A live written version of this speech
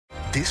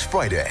This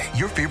Friday,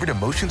 your favorite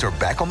emotions are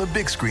back on the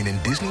big screen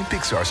in Disney and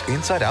Pixar's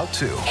Inside Out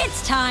 2.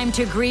 It's time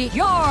to greet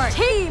your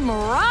Team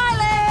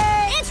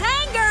Riley. It's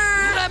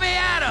anger. Let me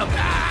at him.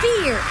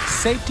 Fear.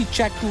 Safety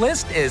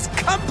checklist is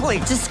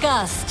complete.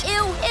 Disgust.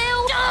 Ew.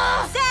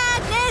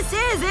 Sadness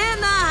is in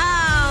the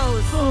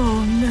house.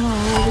 Oh, no.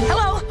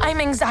 Hello, I'm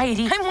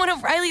anxiety. I'm one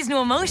of Riley's new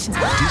emotions.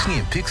 Disney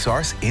and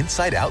Pixar's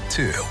Inside Out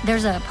 2.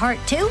 There's a part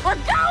 2? We're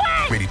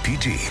going! Rated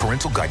PG.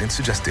 Parental guidance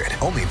suggested.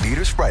 Only in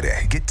theaters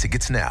Friday. Get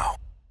tickets now.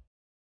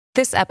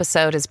 This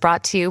episode is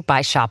brought to you by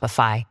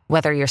Shopify.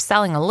 Whether you're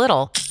selling a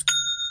little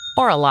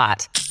or a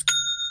lot,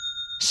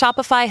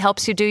 Shopify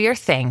helps you do your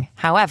thing,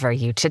 however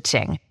you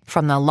cha-ching.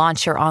 From the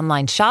launch your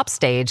online shop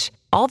stage,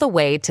 all the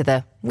way to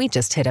the we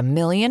just hit 1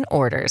 million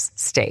orders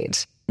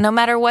stage. No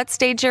matter what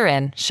stage you're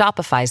in,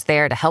 Shopify's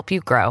there to help you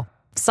grow.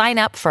 Sign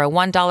up for a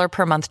 $1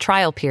 per month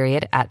trial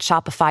period at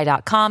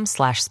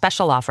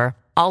shopify.com/special offer,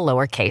 all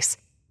lowercase.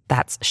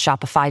 That's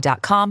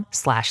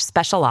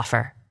shopify.com/special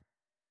offer.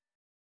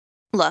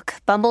 Look,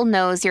 Bumble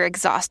knows you're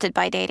exhausted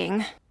by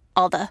dating.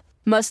 All the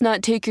must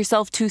not take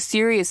yourself too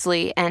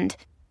seriously and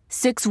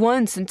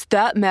 6'1" since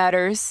that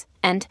matters.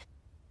 And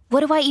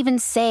what do I even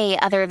say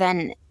other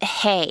than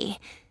hey?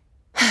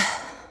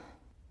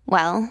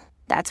 Well,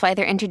 that's why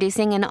they're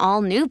introducing an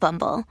all-new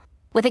Bumble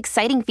with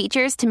exciting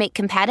features to make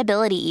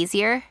compatibility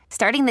easier,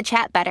 starting the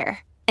chat better,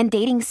 and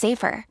dating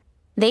safer.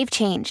 They've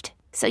changed,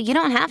 so you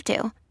don't have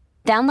to.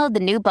 Download the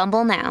new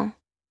Bumble now.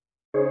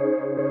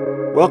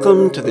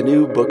 Welcome to the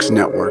New Books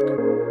Network.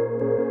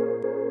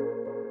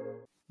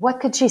 What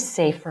could she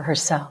say for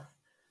herself?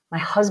 My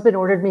husband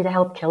ordered me to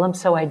help kill him,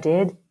 so I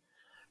did.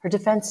 Her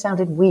defense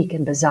sounded weak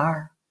and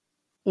bizarre.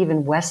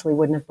 Even Wesley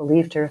wouldn't have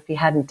believed her if he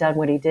hadn't done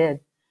what he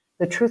did.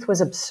 The truth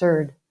was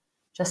absurd.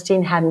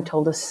 Justine hadn't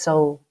told a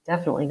soul,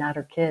 definitely not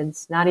her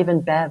kids, not even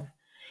Bev.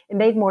 It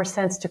made more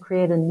sense to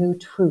create a new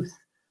truth.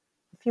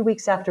 A few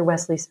weeks after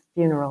Wesley's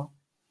funeral,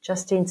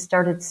 Justine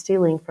started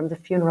stealing from the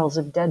funerals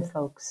of dead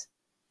folks.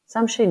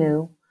 Some she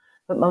knew,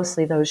 but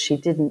mostly those she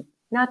didn't.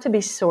 Not to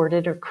be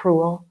sordid or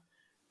cruel,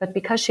 but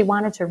because she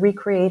wanted to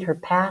recreate her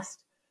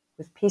past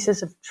with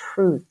pieces of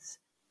truths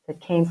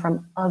that came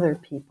from other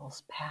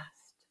people's past.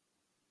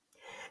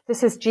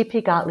 This is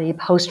G.P. Gottlieb,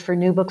 host for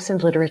New Books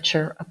and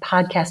Literature, a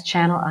podcast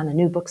channel on the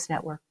New Books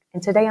Network.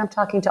 And today I'm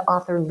talking to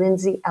author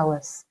Lindsay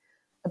Ellis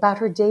about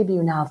her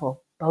debut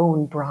novel,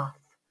 Bone Broth.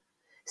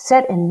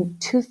 Set in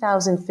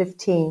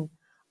 2015,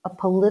 a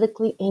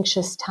politically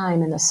anxious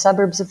time in the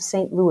suburbs of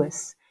St.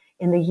 Louis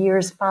in the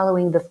years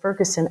following the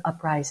Ferguson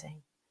uprising.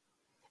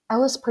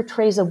 Ellis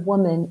portrays a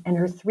woman and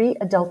her 3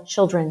 adult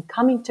children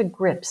coming to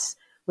grips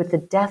with the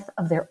death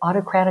of their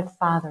autocratic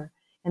father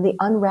and the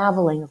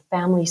unraveling of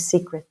family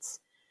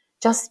secrets.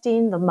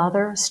 Justine, the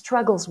mother,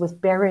 struggles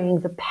with burying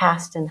the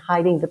past and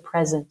hiding the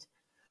present.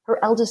 Her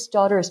eldest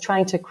daughter is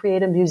trying to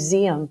create a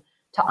museum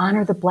to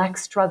honor the Black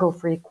struggle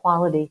for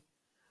equality.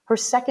 Her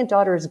second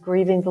daughter is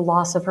grieving the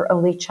loss of her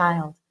only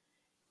child.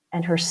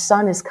 And her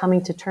son is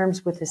coming to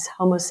terms with his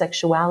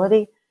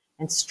homosexuality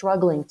and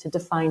struggling to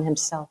define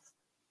himself.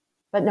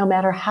 But no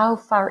matter how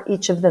far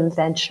each of them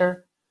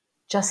venture,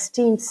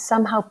 Justine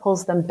somehow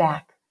pulls them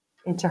back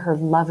into her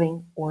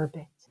loving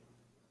orbit.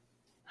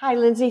 Hi,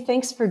 Lindsay.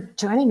 Thanks for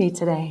joining me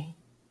today.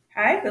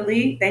 Hi,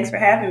 Khalid. Thanks for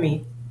having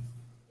me.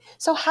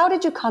 So how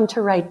did you come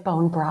to write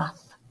Bone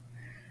Broth?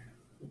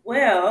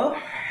 Well,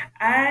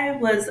 I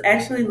was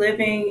actually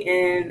living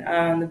in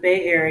the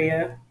Bay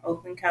Area,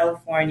 Oakland,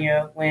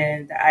 California,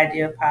 when the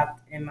idea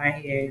popped in my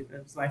head.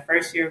 It was my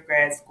first year of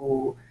grad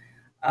school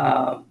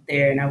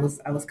there, and I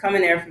was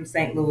coming there from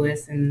St.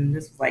 Louis, and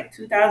this was like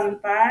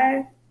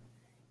 2005.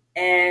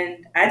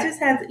 And I just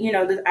had,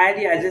 this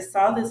idea. I just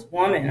saw this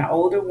woman, an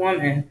older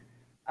woman,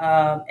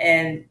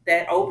 and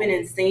that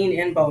opening scene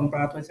in Bone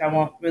Broth, which I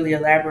won't really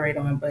elaborate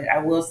on, but I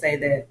will say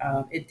that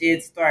it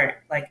did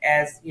start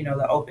as,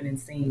 the opening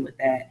scene with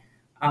that.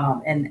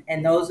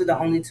 And those are the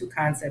only 2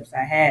 concepts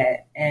I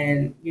had.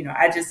 And,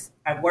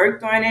 I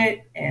worked on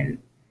it, and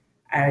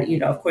I,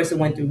 of course it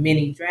went through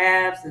many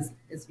drafts as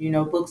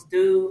books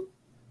do.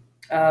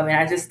 And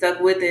I just stuck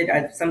with it.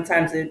 I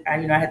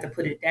had to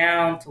put it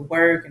down to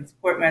work and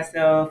support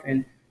myself.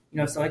 And,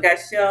 so it got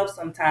shelved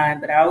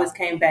sometime, but I always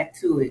came back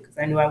to it because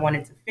I knew I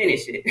wanted to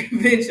finish it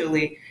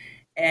eventually.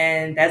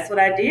 And that's what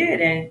I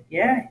did. And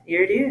yeah,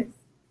 here it is.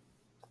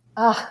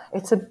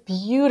 It's a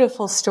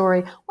beautiful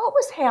story. What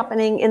was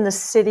happening in the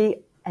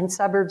city and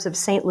suburbs of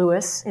St.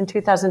 Louis in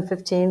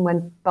 2015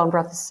 when Bone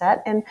Broth is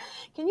set? And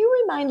can you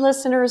remind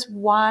listeners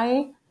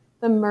why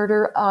the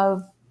murder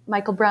of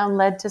Michael Brown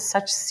led to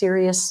such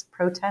serious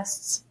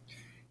protests?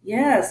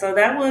 Yeah, so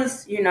that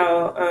was,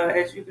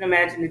 as you can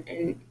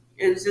imagine,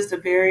 it was just a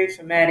very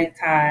traumatic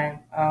time,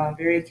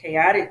 very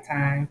chaotic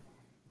time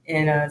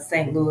in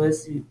St.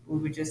 Louis. We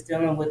were just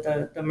dealing with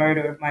the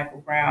murder of Michael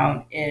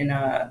Brown in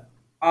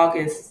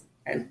August.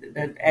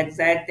 The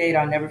exact date,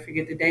 I'll never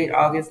forget the date,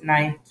 August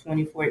 9th,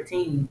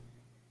 2014.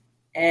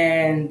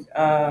 And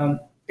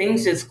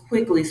things just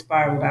quickly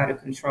spiraled out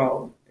of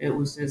control. It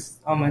was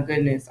just, oh my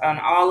goodness,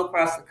 all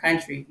across the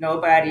country.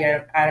 Nobody,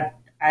 I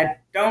I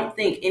don't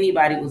think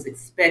anybody was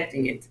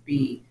expecting it to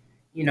be,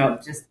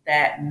 just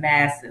that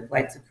massive,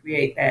 like to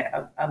create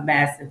that a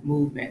massive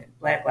movement,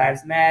 Black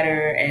Lives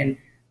Matter, and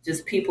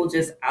just people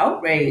just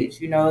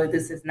outraged.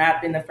 This has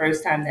not been the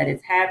first time that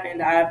it's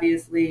happened,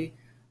 obviously.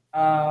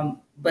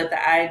 But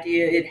the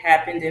idea, it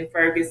happened in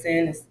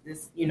Ferguson,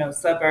 this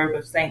suburb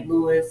of St.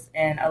 Louis,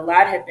 and a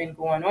lot had been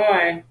going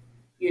on,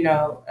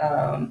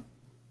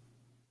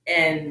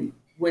 and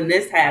when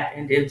this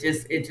happened, it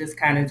just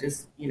kind of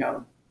just,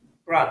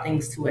 brought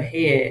things to a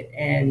head,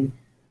 and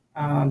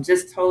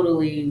just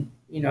totally,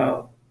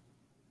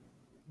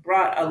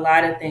 brought a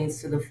lot of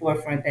things to the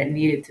forefront that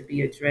needed to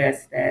be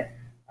addressed, that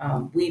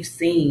we've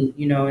seen,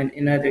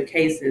 in other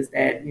cases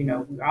that,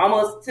 we're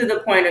almost to the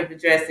point of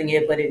addressing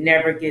it, but it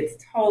never gets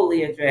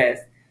totally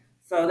addressed.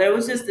 So there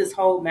was just this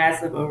whole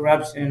massive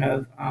eruption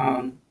of,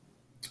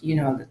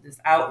 this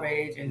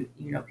outrage, and,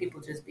 people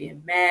just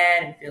being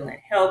mad and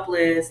feeling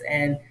helpless.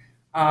 And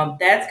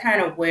that's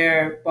kind of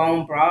where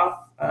Bone Broth,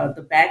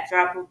 the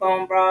backdrop of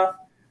Bone Broth.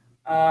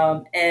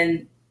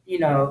 And,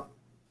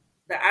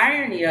 the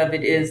irony of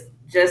it is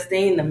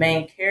Justine, the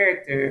main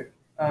character,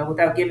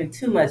 without giving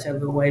too much of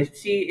it away,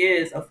 she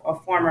is a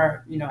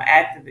former,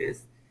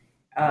 activist,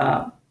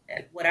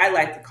 what I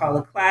like to call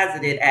a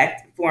closeted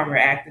former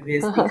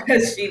activist,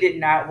 because she did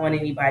not want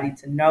anybody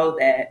to know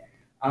that,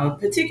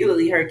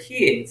 particularly her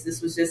kids.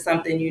 This was just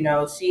something,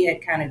 she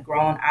had kind of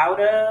grown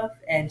out of,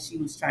 and she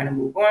was trying to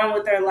move on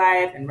with her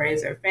life and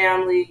raise her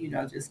family,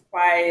 just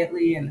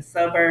quietly in the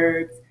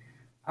suburbs.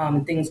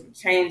 Things were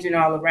changing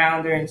all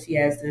around her, and she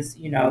has this,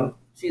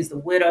 she's a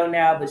widow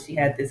now, but she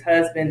had this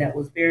husband that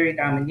was very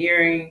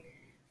domineering.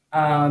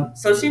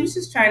 So she was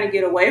just trying to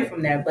get away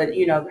from that. But,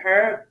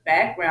 her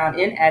background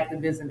in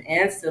activism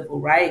and civil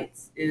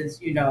rights is,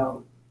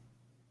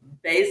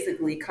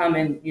 basically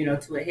coming,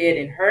 to a head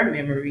in her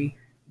memory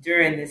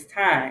during this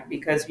time,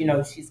 because,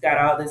 she's got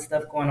all this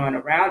stuff going on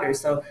around her.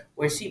 So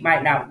where she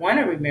might not want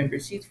to remember,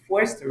 she's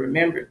forced to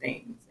remember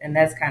things. And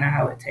that's kind of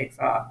how it takes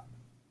off.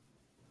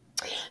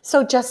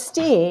 So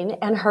Justine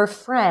and her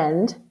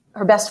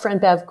best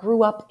friend Bev,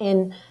 grew up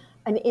in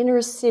an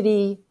inner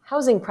city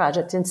housing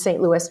project in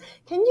St. Louis.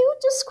 Can you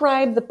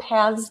describe the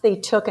paths they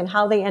took and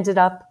how they ended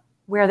up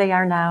where they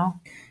are now?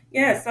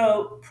 Yeah,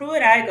 so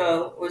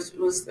Pruitt-Igoe was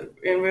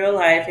in real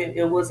life,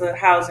 it was a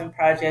housing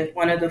project,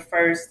 one of the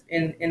first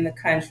in the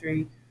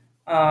country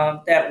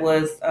that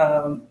was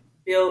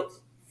built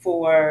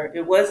for,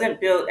 it wasn't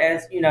built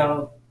as,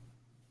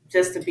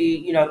 just to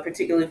be,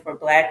 particularly for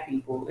Black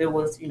people. It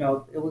was,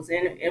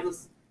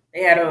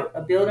 they had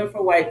a building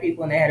for white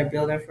people, and they had a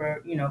building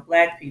for,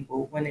 Black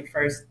people when they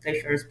first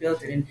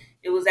built it. And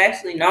it was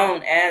actually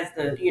known as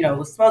it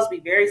was supposed to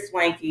be very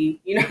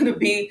swanky, to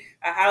be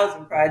a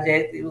housing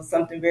project. It was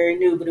something very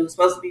new, but it was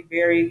supposed to be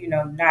very,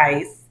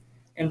 nice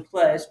and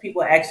plush.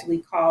 People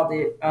actually called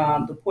it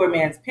the poor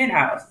man's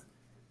penthouse.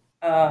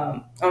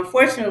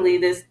 Unfortunately,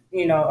 this,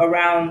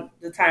 around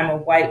the time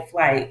of white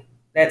flight,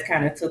 that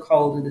kind of took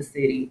hold of the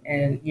city.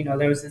 And,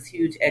 there was this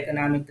huge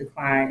economic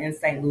decline in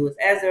St. Louis,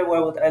 as there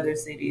were with other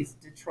cities,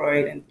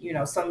 Detroit, and,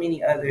 so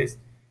many others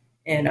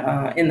in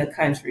the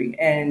country.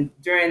 And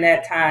during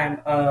that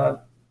time,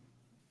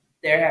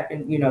 there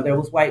happened, there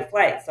was white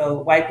flight. So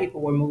white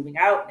people were moving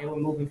out, they were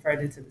moving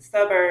further to the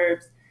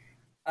suburbs.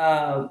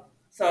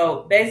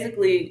 So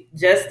basically,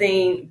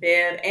 Justine,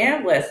 Bev,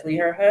 and Wesley,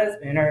 her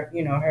husband,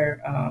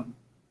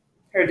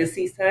 her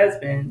deceased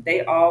husband,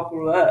 they all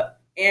grew up.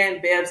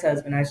 And Bev's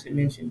husband, I should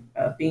mention,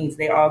 Beans,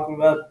 they all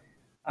grew up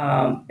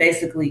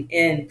basically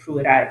in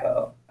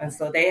Pruitt-Igoe. And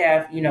so they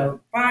have,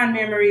 fond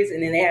memories,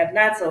 and then they have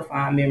not so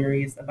fond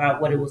memories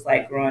about what it was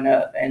like growing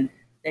up. And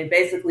they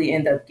basically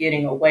end up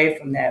getting away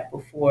from that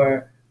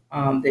before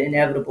the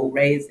inevitable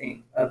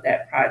raising of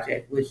that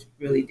project, which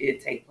really did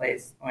take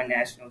place on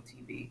national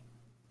TV.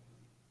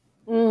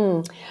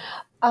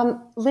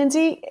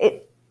 Lindsay,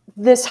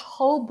 this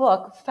whole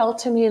book felt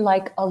to me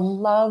like a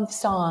love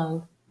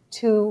song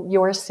to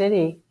your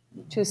city,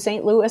 to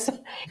St. Louis,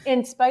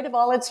 in spite of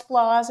all its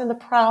flaws and the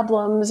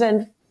problems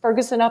and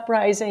Ferguson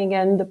uprising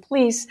and the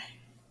police.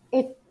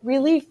 It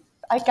really,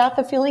 I got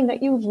the feeling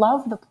that you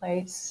love the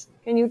place.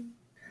 Can you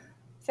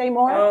say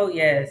more? Oh,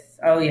 yes.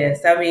 I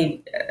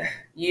mean,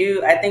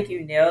 I think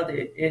you nailed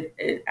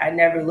it. I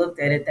never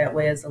looked at it that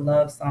way, as a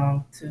love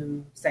song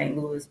to St.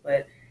 Louis,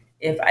 but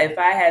if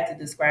I had to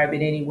describe it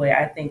anyway,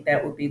 I think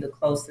that would be the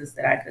closest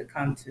that I could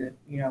come to,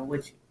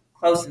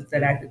 closest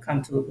that I could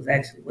come to it was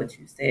actually what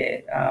you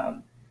said.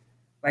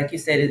 Like you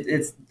said,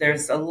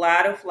 there's a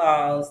lot of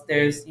flaws.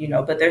 There's,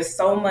 but there's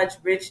so much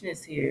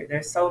richness here.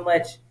 There's so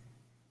much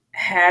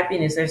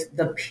happiness. There's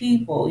the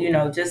people,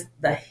 just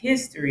the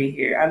history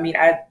here. I mean,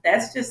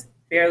 that's just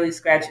barely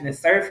scratching the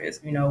surface.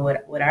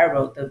 What I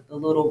wrote, the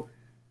little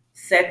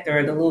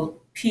sector, the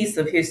little piece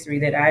of history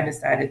that I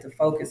decided to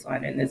focus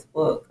on in this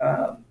book.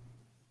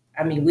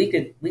 I mean, we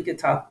could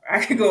talk.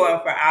 I could go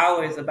on for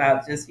hours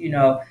about just,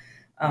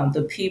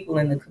 the people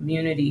in the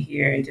community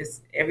here, and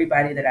just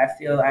everybody that I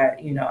feel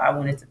I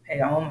wanted to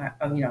pay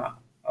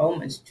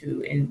homage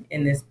to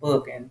in this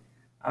book. And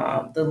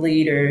the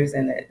leaders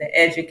and the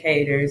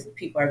educators, the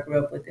people I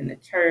grew up with in the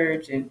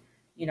church. And,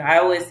 I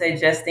always say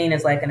Justine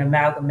is like an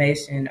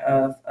amalgamation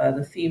of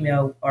the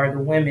female or the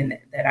women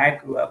that I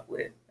grew up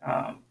with,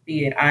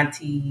 be it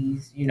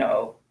aunties,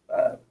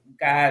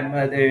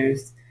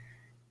 godmothers,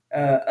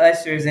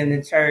 ushers in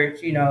the church.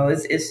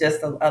 It's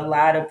just a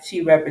lot of,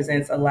 she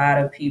represents a lot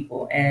of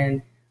people.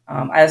 And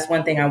that's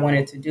one thing I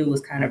wanted to do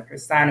was kind of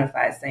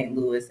personify St.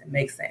 Louis and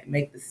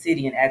make the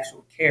city an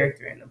actual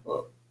character in the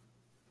book.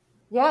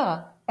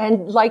 Yeah.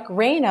 And like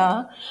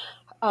Raina,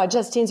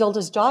 Justine's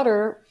oldest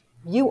daughter,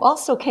 you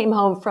also came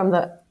home from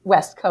the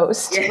West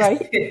Coast, yes.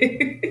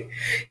 Right?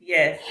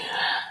 Yes.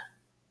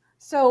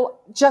 So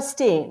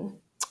Justine,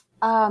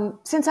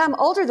 since I'm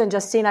older than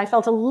Justine, I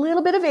felt a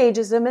little bit of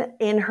ageism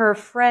in her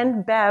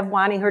friend Bev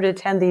wanting her to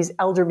attend these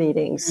elder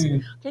meetings.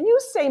 Mm. Can you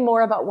say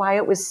more about why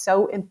it was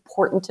so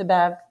important to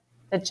Bev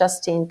that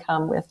Justine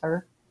come with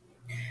her?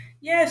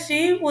 Yeah,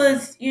 she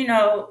was,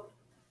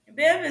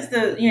 Bev is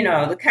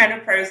the kind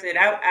of person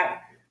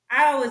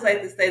I always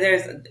like to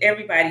say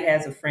everybody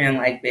has a friend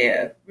like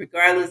Bev,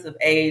 regardless of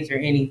age or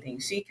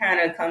anything. She kind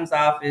of comes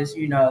off as,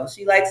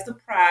 she likes to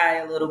pry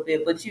a little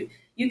bit, but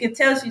you can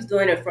tell she's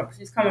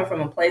she's coming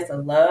from a place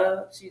of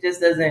love. She just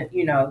doesn't,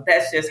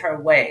 that's just her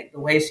way, the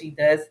way she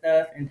does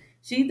stuff. And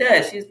she's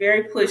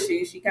very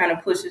pushy. She kind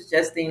of pushes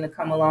Justine to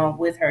come along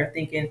with her,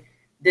 thinking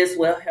this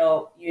will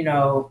help,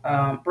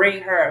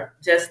 bring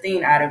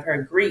Justine out of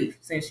her grief,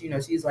 since,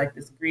 she's like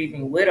this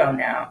grieving widow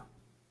now,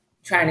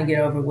 trying to get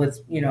over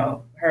what's,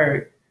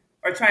 her,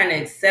 or trying to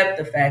accept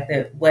the fact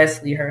that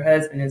Wesley, her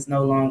husband, is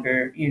no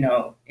longer, in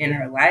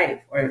her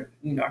life, or,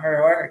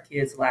 her or her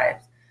kids'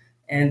 lives.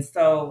 And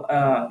so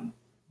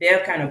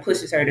Bev kind of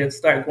pushes her to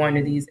start going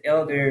to these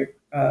elder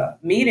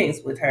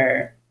meetings with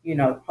her,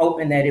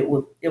 hoping that it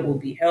will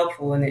be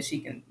helpful and that she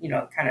can,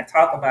 kind of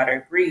talk about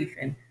her grief.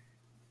 And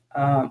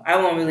I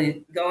won't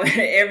really go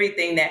into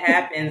everything that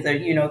happens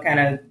or, kind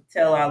of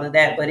tell all of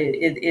that, but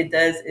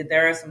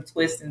there are some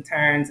twists and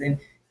turns, and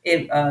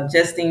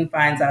Justine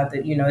finds out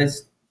that,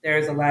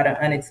 there's a lot of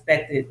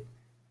unexpected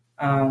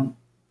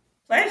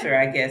pleasure,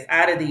 I guess,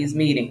 out of these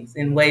meetings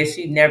in ways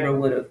she never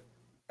would have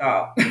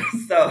thought.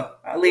 So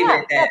I'll leave it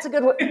at that. That's a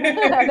good way.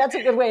 That's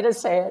a good way to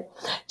say it.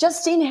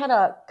 Justine had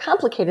a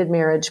complicated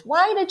marriage.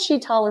 Why did she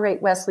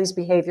tolerate Wesley's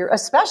behavior,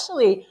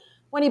 especially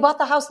when he bought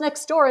the house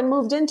next door and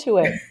moved into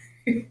it?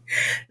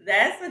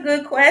 That's a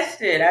good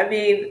question. I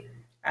mean,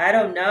 I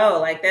don't know.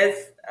 Like,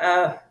 that's,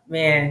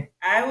 man,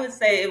 I would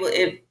say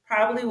it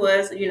probably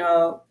was,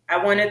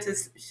 I wanted to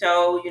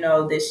show,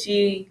 that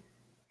she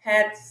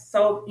had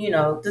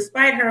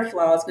despite her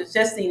flaws, because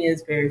Justine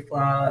is very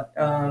flawed,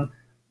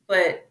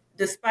 but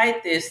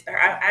despite this,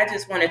 I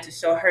just wanted to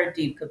show her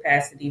deep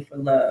capacity for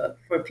love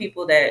for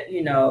people that,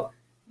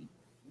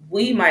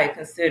 we might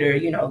consider,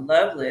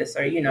 loveless,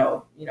 or,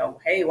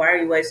 hey, why are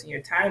you wasting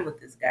your time with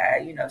this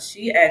guy?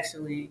 She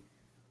actually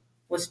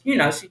was,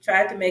 she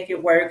tried to make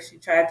it work. She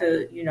tried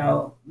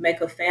to,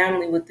 make a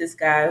family with this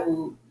guy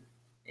who,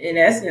 in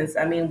essence,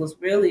 was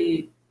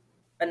really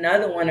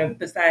another one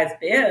besides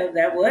Bev.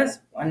 That was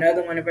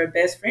another one of her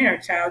best friend, her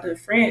childhood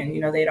friend.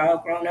 They'd all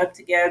grown up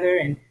together,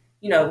 and,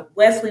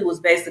 Wesley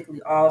was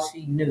basically all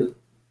she knew.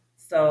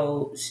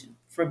 So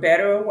for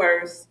better or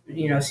worse,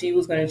 she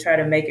was going to try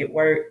to make it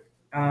work.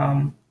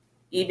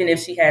 Even if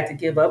she had to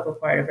give up a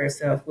part of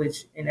herself,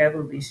 which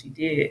inevitably she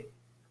did.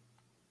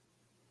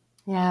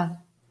 Yeah.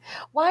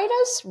 Why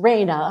does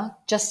Raina,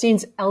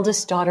 Justine's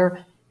eldest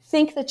daughter,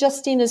 think that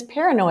Justine is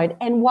paranoid?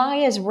 And why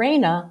is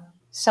Raina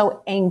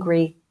so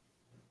angry?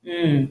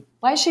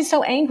 Why is she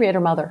so angry at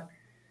her mother?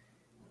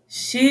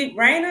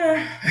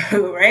 Raina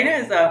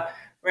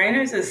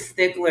is a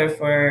stickler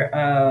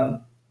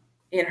for,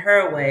 in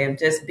her way of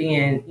just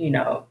being,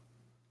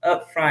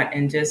 upfront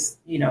and just,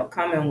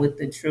 coming with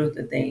the truth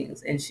of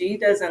things. And she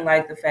doesn't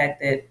like the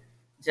fact that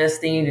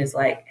Justine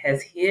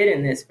has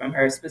hidden this from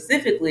her,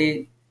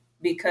 specifically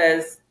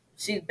because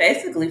she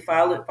basically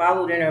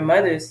followed in her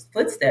mother's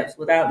footsteps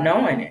without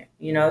knowing it.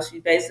 She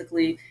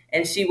basically,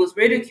 and she was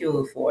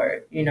ridiculed for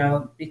it,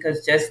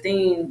 because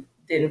Justine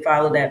didn't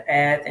follow that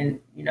path.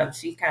 And,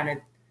 she kind of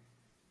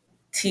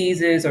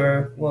teases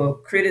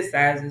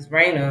criticizes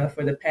Raina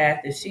for the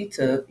path that she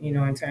took,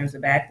 in terms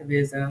of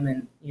activism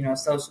and,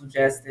 social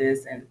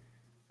justice. And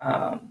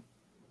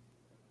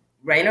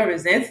Raina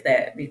resents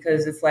that,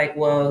 because it's like,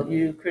 well,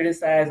 you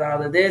criticize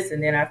all of this,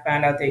 and then I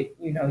found out that,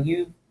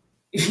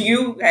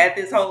 you had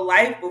this whole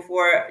life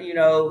before,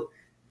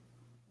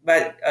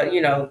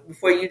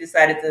 before you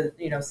decided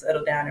to,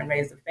 settle down and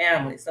raise a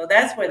family. So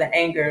that's where the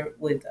anger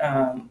with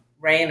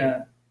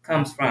Raina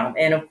comes from.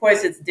 And of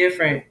course, it's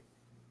different.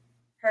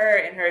 Her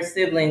and her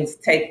siblings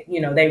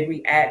they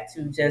react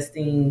to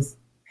Justine's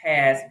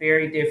past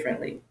very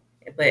differently.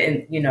 But,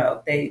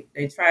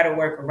 they try to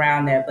work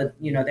around that, but,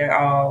 they're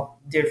all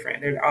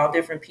different. They're all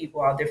different people,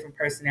 all different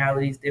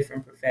personalities,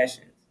 different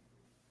professions.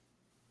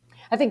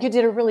 I think you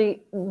did a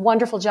really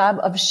wonderful job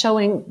of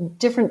showing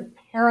different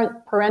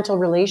parental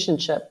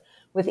relationship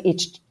with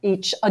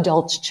each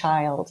adult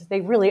child.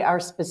 They really are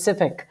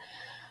specific.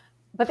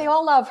 but they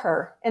all love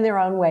her in their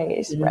own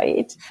ways,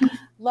 right?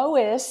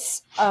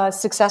 Lois, a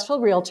successful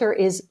realtor,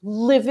 is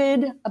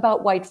livid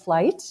about white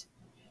flight,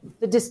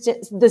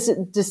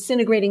 the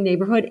disintegrating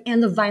neighborhood,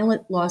 and the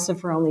violent loss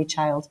of her only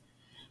child.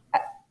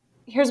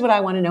 Here's what I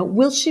want to know.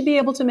 Will she be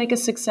able to make a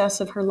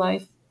success of her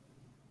life?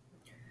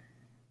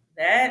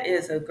 That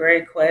is a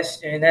great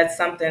question. That's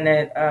something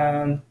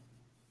that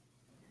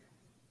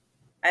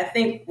I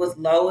think with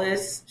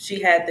Lois,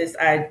 she had this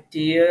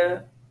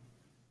idea,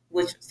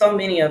 which so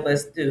many of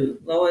us do.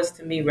 Lois,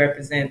 to me,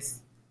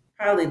 represents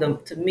probably,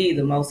 to me,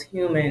 the most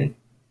human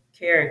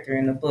character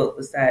in the book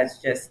besides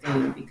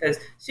Justine, because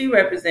she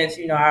represents,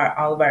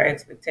 all of our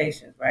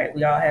expectations, right?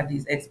 We all have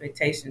these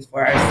expectations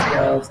for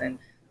ourselves and,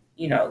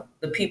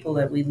 the people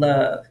that we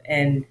love.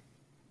 And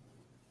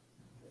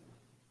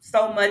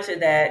so much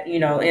of that,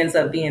 ends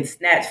up being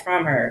snatched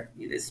from her,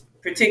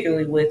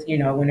 particularly with,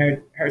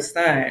 when her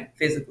son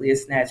physically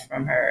is snatched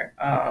from her.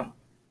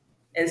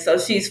 And so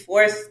she's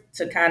forced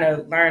to kind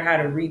of learn how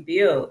to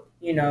rebuild,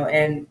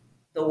 and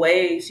the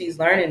way she's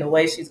learning, the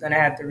way she's going to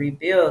have to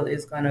rebuild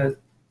is going to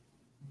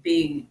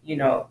be,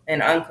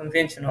 an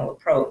unconventional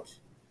approach.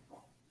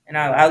 And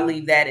I'll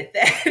leave that at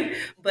that.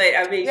 But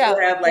I mean, she'll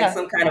have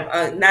some kind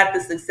of, not the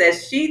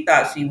success she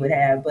thought she would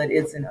have, but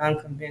it's an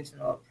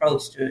unconventional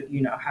approach to,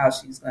 how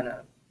she's going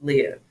to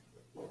live.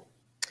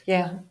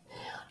 Yeah.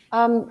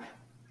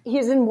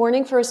 He's in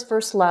mourning for his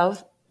first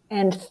love,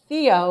 and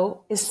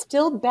Theo is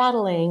still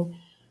battling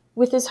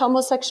with his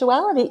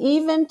homosexuality,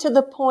 even to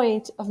the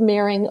point of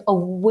marrying a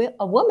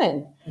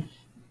woman.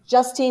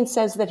 Justine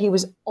says that he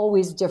was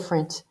always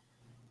different.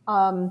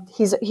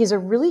 He's a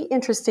really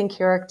interesting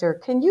character.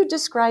 Can you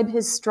describe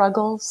his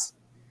struggles?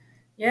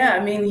 Yeah, I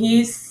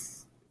mean,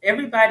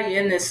 everybody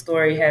in this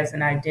story has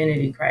an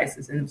identity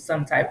crisis in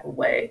some type of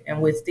way.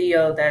 And with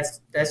Theo, that's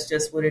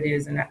just what it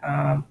is, and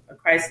a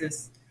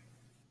crisis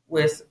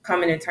with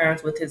coming to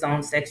terms with his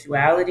own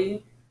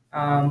sexuality.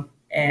 And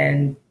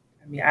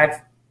I mean,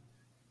 I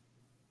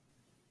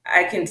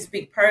can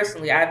speak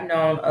personally. I've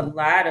known a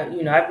lot of,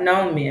 I've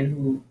known men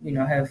who,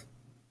 have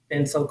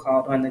been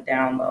so-called on the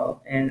down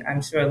low, and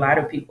I'm sure a lot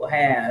of people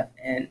have.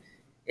 And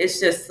it's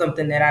just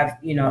something that I've,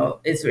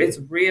 it's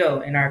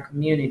real in our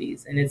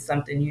communities. And it's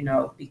something,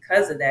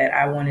 because of that,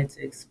 I wanted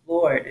to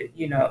explore it,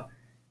 to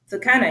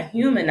kind of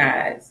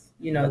humanize,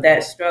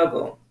 that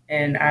struggle.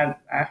 And I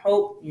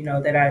hope,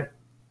 that I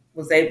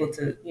was able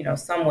to,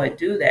 somewhat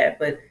do that.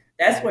 But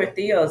that's where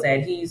Theo's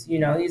at. He's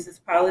this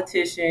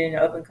politician,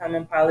 up and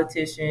coming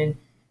politician.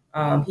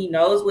 He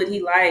knows what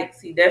he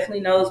likes. He definitely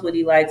knows what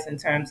he likes in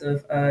terms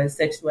of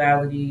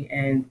sexuality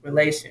and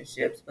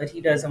relationships, but he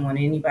doesn't want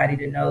anybody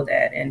to know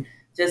that. And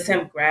just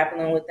him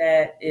grappling with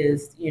that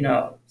is,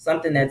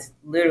 something that's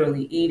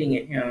literally eating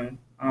at him.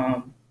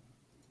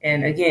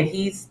 And again,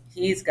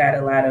 he's got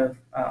a lot of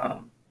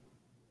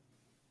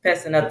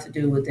fessing up to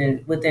do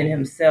within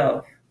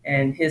himself,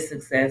 and his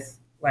success,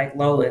 like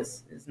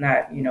Lois, is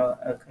not,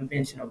 a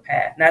conventional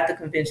path, not the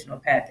conventional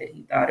path that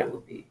he thought it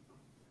would be.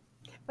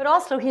 But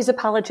also he's a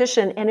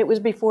politician, and it was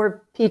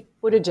before Pete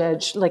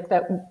Buttigieg, like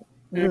that,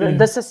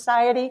 the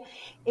society,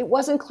 it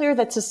wasn't clear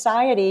that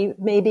society,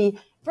 maybe,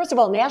 first of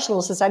all,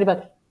 national society,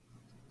 but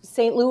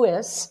St.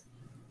 Louis,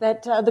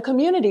 that the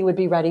community would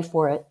be ready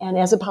for it. And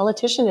as a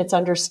politician, it's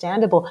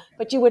understandable.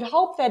 But you would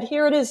hope that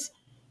here it is,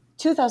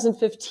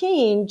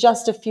 2015,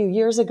 just a few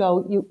years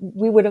ago,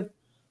 we would have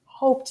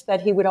hoped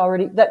that he would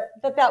already,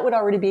 that would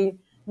already be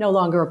no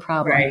longer a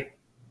problem.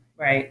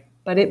 Right.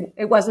 But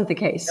it wasn't the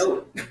case.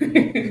 Nope.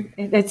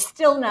 It's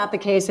still not the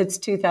case. It's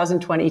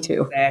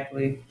 2022.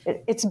 Exactly.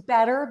 It's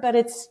better, but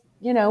it's,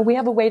 we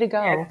have a way to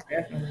go. Yeah,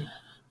 definitely.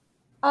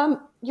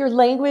 Your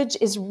language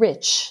is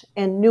rich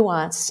and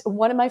nuanced.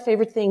 One of my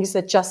favorite things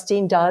that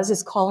Justine does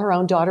is call her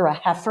own daughter a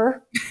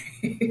heifer.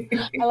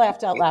 I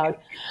laughed out loud.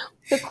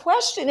 The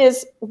question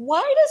is,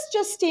 why does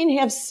Justine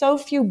have so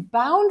few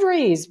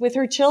boundaries with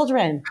her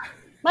children?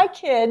 My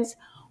kids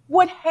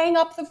would hang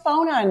up the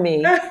phone on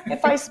me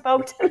if I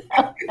spoke to them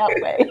that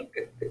way.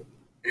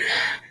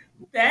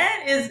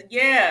 That is,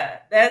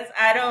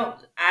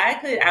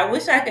 I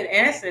wish I could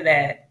answer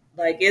that.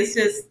 Like, it's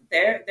just,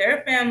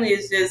 their family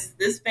is just,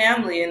 this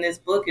family in this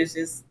book is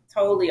just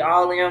totally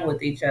all in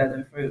with each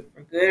other for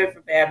good or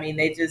for bad. I mean,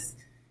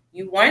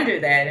 you wonder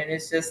that. And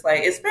it's just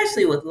like,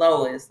 especially with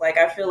Lois, like,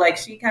 I feel like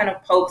she kind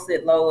of pokes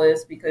at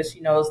Lois because she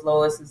knows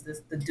Lois is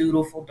the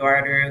dutiful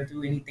daughter,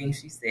 do anything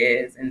she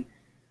says. And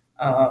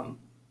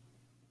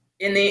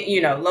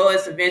then,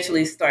 Lois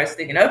eventually starts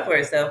sticking up for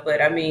herself.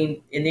 But I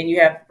mean, and then you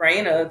have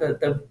Raina,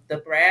 the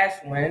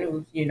brash one,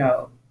 who's,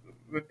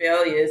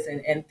 rebellious,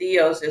 and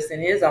Theo's just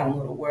in his own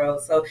little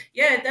world. So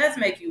yeah, it does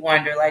make you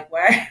wonder, like,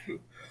 why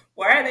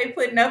are they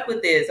putting up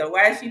with this, or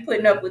why is she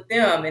putting up with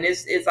them? And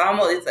it's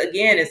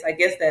I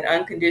guess that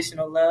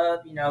unconditional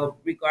love,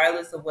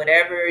 regardless of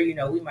whatever,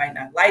 we might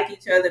not like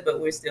each other, but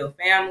we're still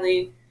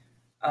family,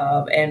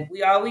 and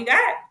we all we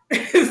got.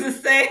 To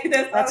say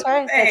that's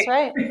right. That's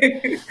right.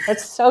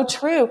 That's so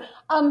true.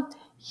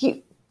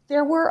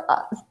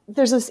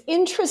 There's this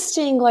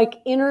interesting, like,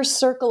 inner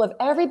circle of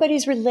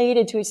everybody's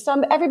related to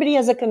everybody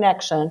has a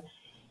connection.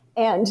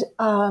 And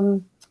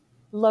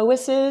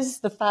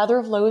the father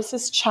of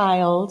Lois's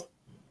child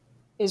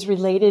is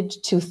related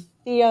to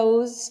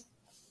Theo's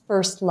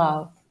first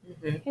love.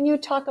 Mm-hmm. Can you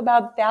talk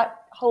about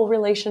that whole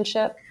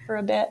relationship for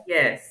a bit?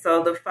 Yes.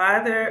 So the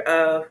father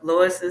of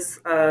Lois's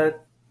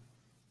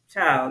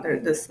child, or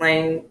the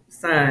slain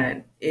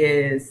son,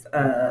 is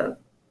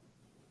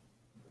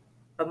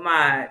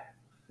Ahmad,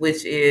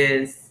 which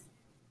is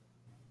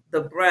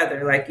the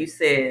brother, like you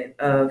said,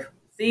 of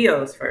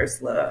Theo's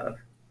first love,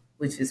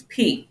 which is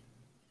Pete.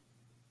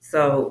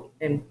 So,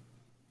 and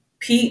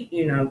Pete,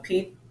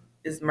 Pete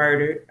is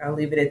murdered. I'll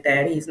leave it at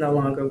that. He's no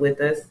longer with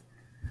us.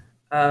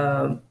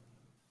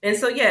 And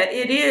so, yeah,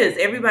 it is.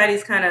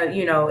 Everybody's kind of,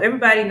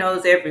 everybody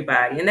knows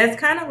everybody. And that's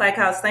kind of like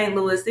how St.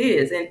 Louis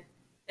is. And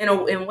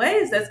in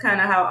ways, that's kind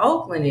of how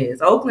Oakland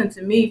is. Oakland,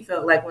 to me,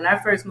 felt like when I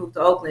first moved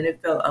to Oakland,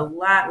 it felt a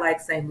lot like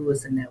St.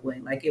 Louis in that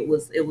way. Like it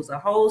was a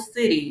whole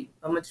city,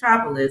 a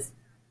metropolis,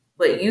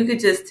 but you could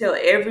just tell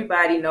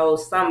everybody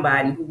knows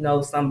somebody who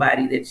knows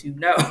somebody that you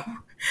know.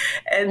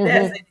 And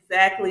that's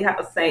exactly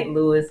how St.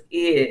 Louis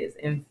is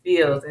and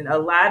feels. And a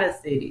lot of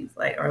cities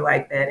are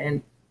like that.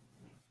 And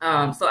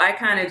so I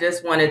kind of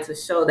just wanted to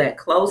show that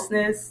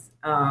closeness.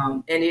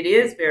 And it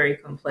is very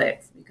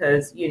complex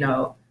because,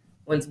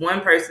 when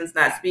one person's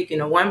not speaking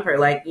to one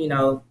person,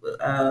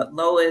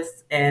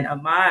 Lois and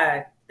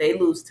Ahmad, they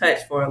lose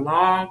touch for a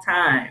long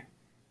time.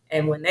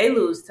 And when they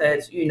lose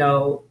touch,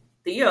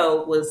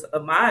 Theo was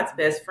Ahmad's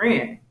best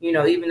friend,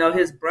 even though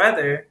his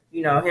brother,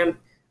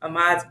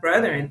 Ahmad's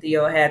brother and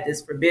Theo had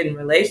this forbidden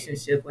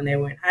relationship when they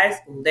were in high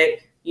school.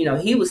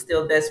 He was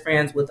still best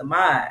friends with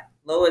Ahmad,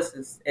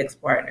 Lois's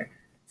ex-partner.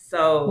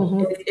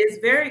 So it's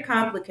very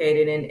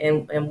complicated.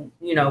 And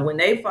when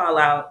they fall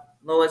out,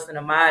 Lois and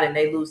Ahmad, and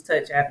they lose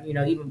touch after,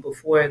 even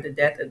before the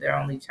death of their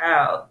only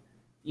child,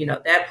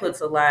 that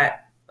puts a lot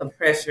of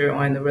pressure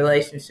on the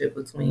relationship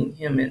between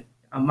him and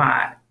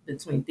Ahmad,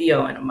 between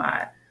Theo and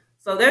Ahmad.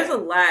 So there's a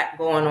lot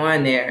going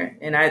on there.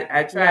 And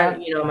I try,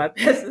 my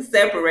best to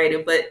separate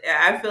it, but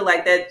I feel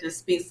like that just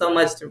speaks so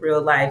much to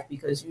real life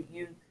because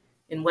you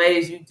in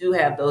ways you do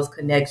have those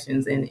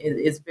connections and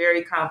it's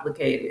very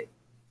complicated.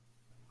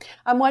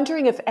 I'm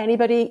wondering if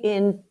anybody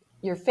in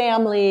your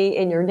family,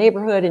 in your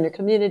neighborhood, in your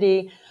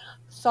community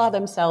saw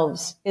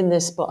themselves in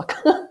this book.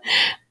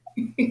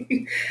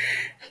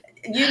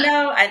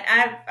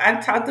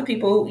 I've talked to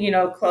people,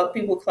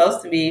 people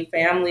close to me,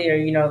 family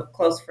or,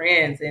 close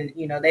friends. And,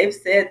 they've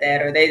said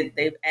that or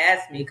they've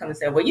asked me, come and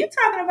say, were you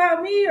talking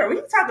about me or were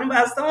you talking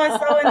about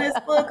so-and-so in this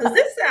book? Because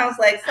this sounds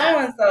like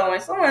so-and-so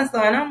and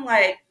so-and-so. And I'm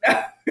like,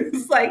 no,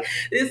 it's like,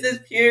 this is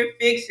pure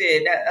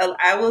fiction.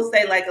 I will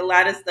say a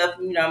lot of stuff,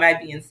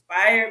 might be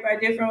inspired by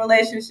different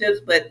relationships,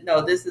 but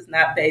no, this is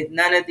not based.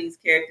 None of these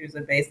characters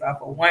are based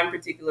off of one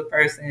particular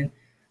person.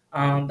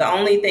 The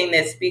only thing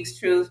that speaks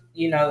truth,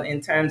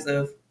 in terms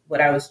of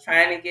what I was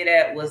trying to get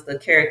at was the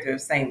character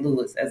of St.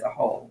 Louis as a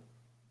whole.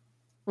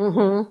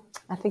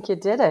 I think you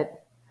did it.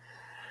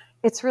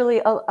 It's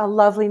really a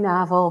lovely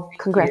novel.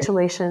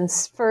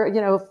 Congratulations for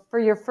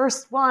your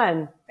first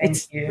one.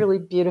 Thank you. Really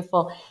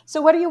beautiful.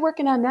 So what are you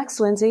working on next,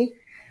 Lindsay?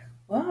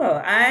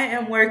 Well, I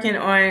am working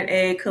on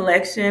a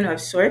collection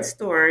of short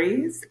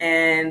stories,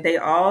 and they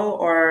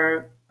all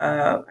are,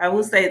 I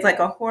will say it's like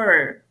a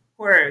horror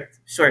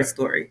short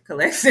story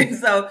collection.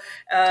 So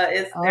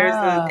it's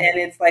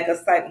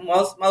like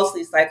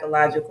mostly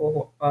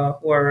psychological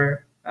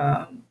horror.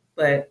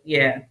 But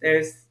yeah,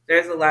 there's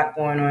a lot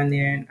going on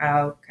there, and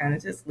I'll kind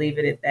of just leave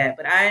it at that.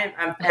 But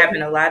I'm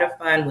having a lot of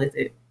fun with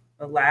it.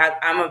 A lot.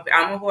 I'm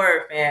a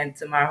horror fan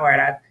to my heart.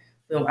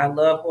 I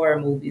love horror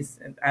movies,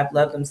 and I've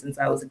loved them since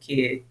I was a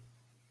kid.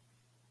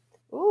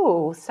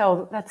 Ooh,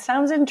 so that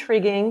sounds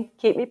intriguing.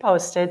 Keep me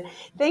posted.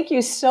 Thank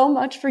you so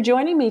much for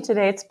joining me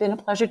today. It's been a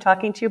pleasure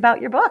talking to you about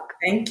your book.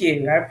 Thank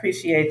you. I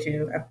appreciate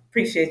you. I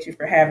appreciate you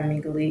for having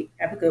me, Galit.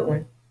 Have a good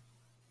one.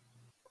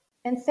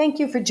 And thank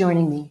you for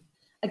joining me.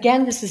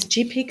 Again, this is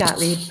G.P.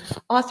 Gottlieb,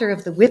 author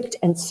of the Whipped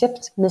and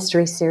Sipped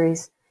Mystery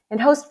Series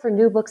and host for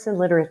New Books in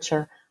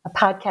Literature, a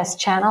podcast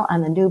channel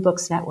on the New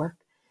Books Network.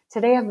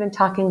 Today I've been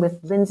talking with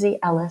Lindsay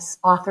Ellis,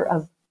 author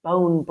of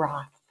Bone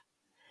Broth.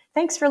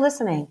 Thanks for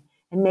listening.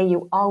 And may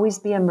you always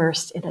be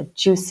immersed in a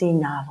juicy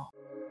novel.